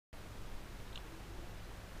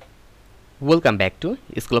Welcome back to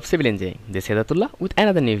School of Civil Engineering. This is Hedaetullah with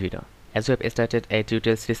another new video. As we have started a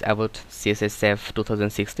tutorial series about CSSF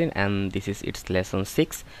 2016 and this is its lesson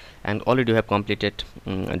 6, and already we have completed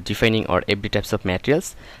defining or every types of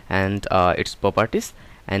materials and its properties,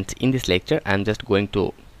 and in this lecture I am just going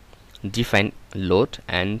to define load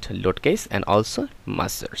and load case and also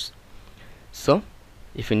mass source. So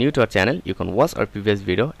if you're new to our channel, you can watch our previous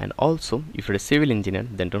video, and also if you're a civil engineer,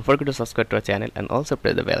 then don't forget to subscribe to our channel and also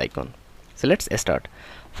press the bell icon. So let's start.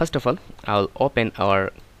 First of all, I'll open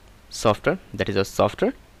our software, that is our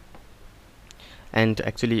software, and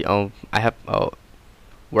actually I have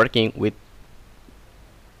working with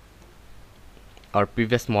our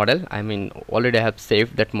previous model. Already I have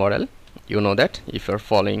saved that model, you know that if you're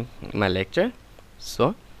following my lecture.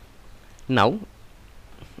 So now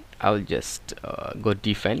I'll just go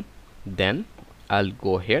define, then I'll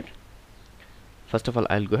go here. First of all,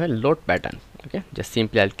 I'll go here load pattern. Okay, just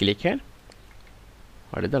simply I'll click here.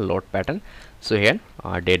 What is the load pattern? So here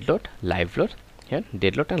dead load, live load, here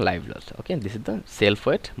dead load and live load. Okay, this is the self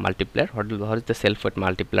weight multiplier. What is the self weight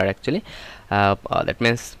multiplier actually? That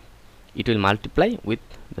means it will multiply with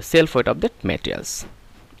the self weight of that materials.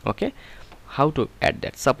 Okay, how to add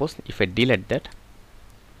that? Suppose if I delete that,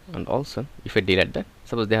 and also if I delete that,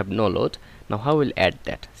 suppose they have no load. Now how will add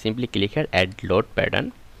that? Simply click here add load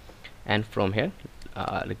pattern, and from here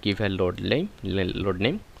give a load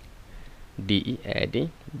name DEAD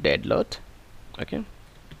dead load. Okay,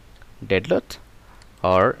 dead load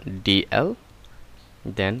or DL.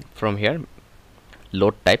 Then from here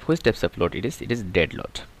load type, which types of load it is dead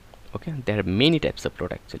load. Okay, there are many types of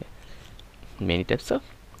load actually, many types of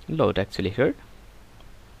load actually here.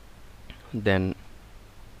 Then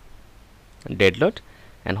dead load,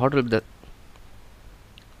 and what will be the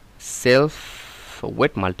self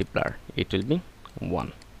weight multiplier? It will be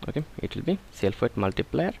 1. Okay, it will be self weight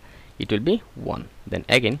multiplier, it will be 1. Then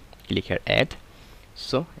again click here add.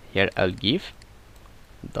 So here I'll give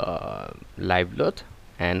the live load,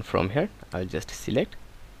 and from here I'll just select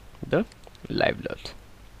the live load.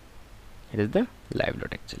 It is the live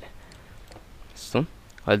load actually. So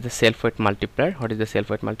what is the self weight multiplier? What is the self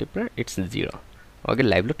weight multiplier? It's 0. Okay,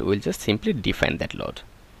 live load will just simply define that load.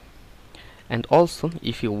 And also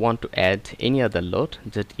if you want to add any other load,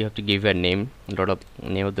 just you have to give a name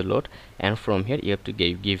of the load, and from here you have to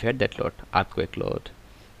give here that load: earthquake load,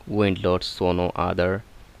 wind load, sono, other.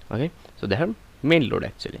 Okay, so they have many load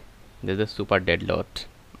actually. There's a super dead load,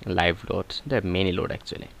 live load, there are many load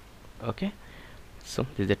actually. Okay, so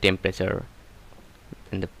this is the temperature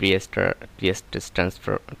and the pre-stress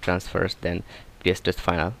transfers, then pre-stress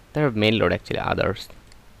final. There are many load actually, others.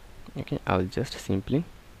 Okay, I will just simply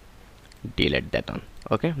delete that one.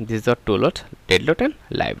 Okay, these are two load, dead load and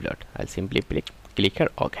live load. I'll simply click here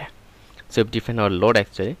okay. So we've defined our load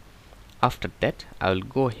actually. After that I will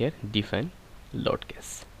go here define load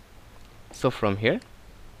case. So from here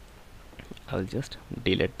I'll just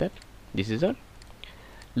delete that. This is our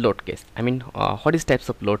load case. What is types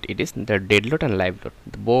of load? It is the dead load and live load.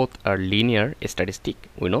 Both are linear statistic,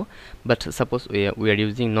 we know, but suppose we are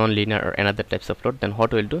using non-linear or another types of load, then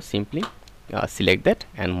what we'll do, simply select that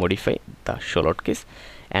and modify the show load case,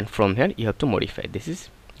 and from here you have to modify this is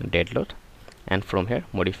dead load, and from here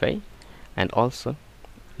modify, and also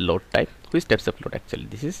load type, which types of load actually,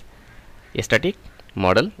 this is static,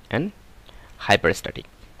 model and hyperstatic.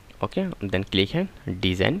 Okay, then click here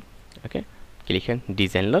design. Okay, click here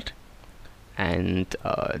design load and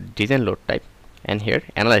design load type, and here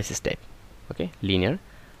analysis type. Okay, linear,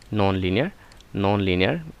 non-linear,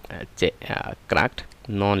 cracked,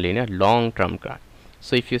 non-linear, long-term crack.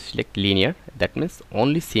 So if you select linear, that means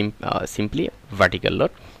only simply vertical load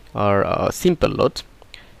or simple load.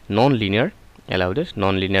 Non-linear allowed it,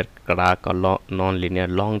 non-linear crack or non-linear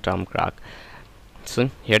long-term crack. So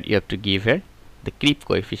here you have to give here the creep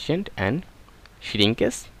coefficient and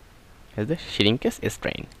shrinkage as the shrinkage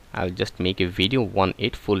strain. I'll just make a video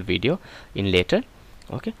 1/8 full video in later.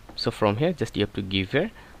 Okay, so from here just you have to give here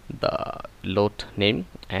the load name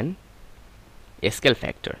and scale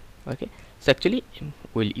factor. Okay, so actually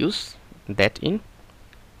we'll use that in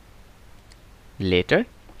later.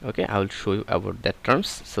 Okay, I will show you about that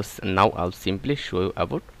terms. So now I'll simply show you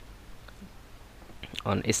about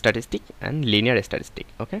on statistic and linear statistic.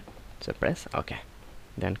 Okay, so press okay,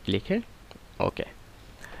 then click here okay.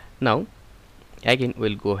 Now again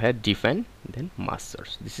we'll go ahead define then mass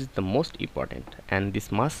source. This is the most important, and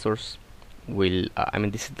this mass source will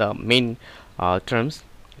this is the main terms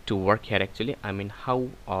to work here actually. How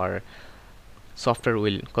our software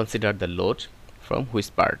will consider the load from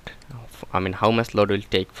which part, how much load will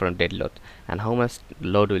take from dead load and how much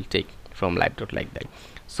load will take from live load like that.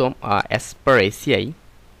 So as per ACI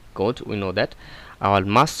code, we know that our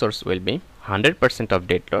mass source will be 100% of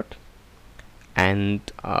dead load and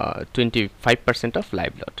 25% of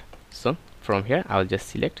live load. So from here I'll just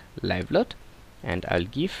select live load and I'll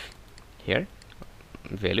give here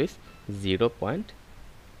value is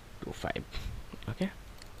 0.25. okay,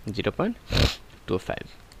 0.25,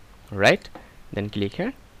 right? Then click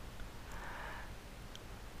here.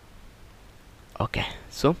 Okay,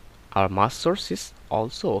 so our mass source is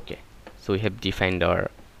also okay. So we have defined our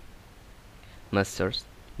mass source,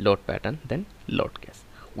 load pattern, then load case.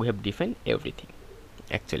 We have defined everything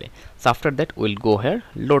actually. So after that we'll go here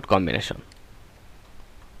load combination.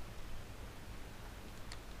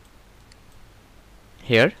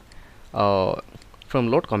 Here from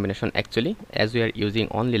load combination, actually as we are using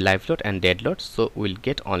only live load and dead load, so we'll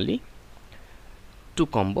get only 2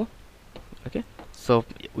 combo. Okay, so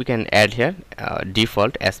we can add here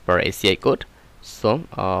default as per ACI code. So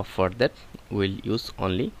for that we'll use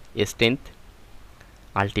only strength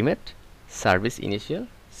ultimate, service initial,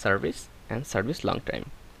 service and service long time.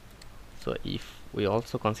 So if we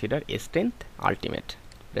also consider strength ultimate,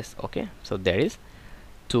 press OK. So there is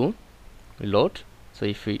 2 load. So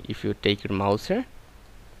if you take your mouse here,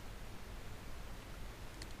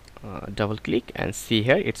 double click and see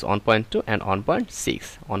here, it's 1.2 and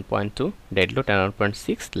 1.6. 1.2 dead load and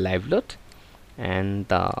 1.6 live load, and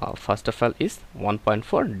first of all is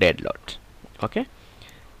 1.4 dead load. Okay,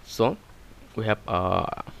 so we have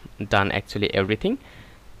done actually everything.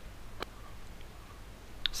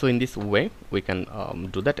 So in this way we can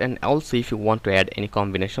do that. And also if you want to add any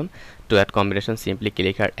combination, to add combination, simply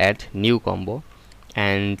click here add new combo,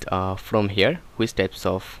 and from here which types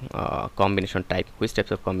of combination type, which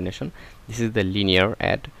types of combination, this is the linear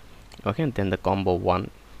add. Okay, and then the combo 1,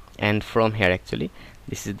 and from here actually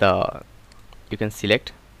this is the, you can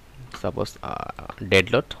select suppose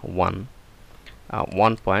dead load 1,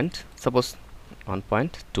 1 point, suppose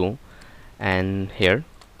 1.2, and here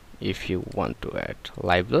if you want to add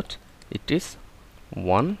live load, it is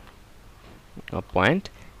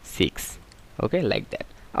 1.6. okay, like that.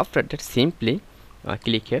 After that simply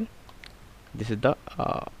click here, this is the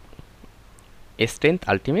strength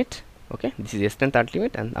ultimate. Okay, this is strength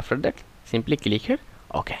ultimate, and after that simply click here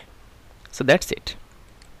okay. So that's it.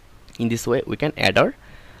 In this way we can add our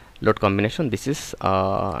load combination. This is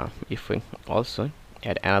if we also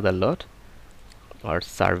add another load or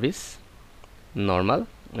service normal.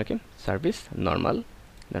 Okay, service normal,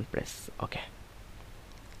 then press OK.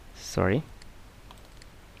 Sorry,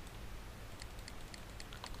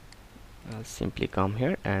 I'll simply come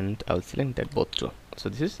here and I'll select that both true. So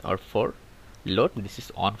this is our for load, this is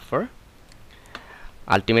on for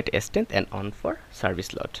ultimate strength and on for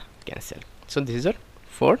service load, cancel. So this is our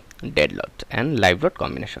for dead load and live load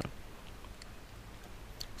combination.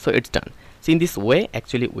 So it's done. So in this way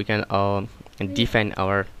actually we can define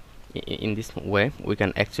our, in this way we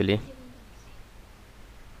can actually,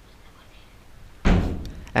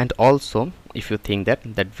 and also if you think that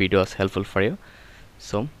video is helpful for you,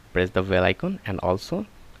 so press the bell icon and also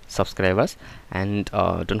subscribe us, and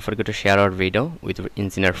don't forget to share our video with your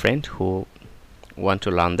engineer friend who want to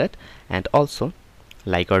learn that, and also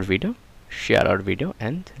like our video, share our video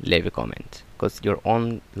and leave a comment, because your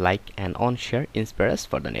own like and own share inspires us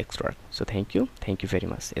for the next work. So thank you very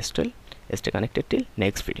much. Stay connected till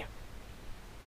next video.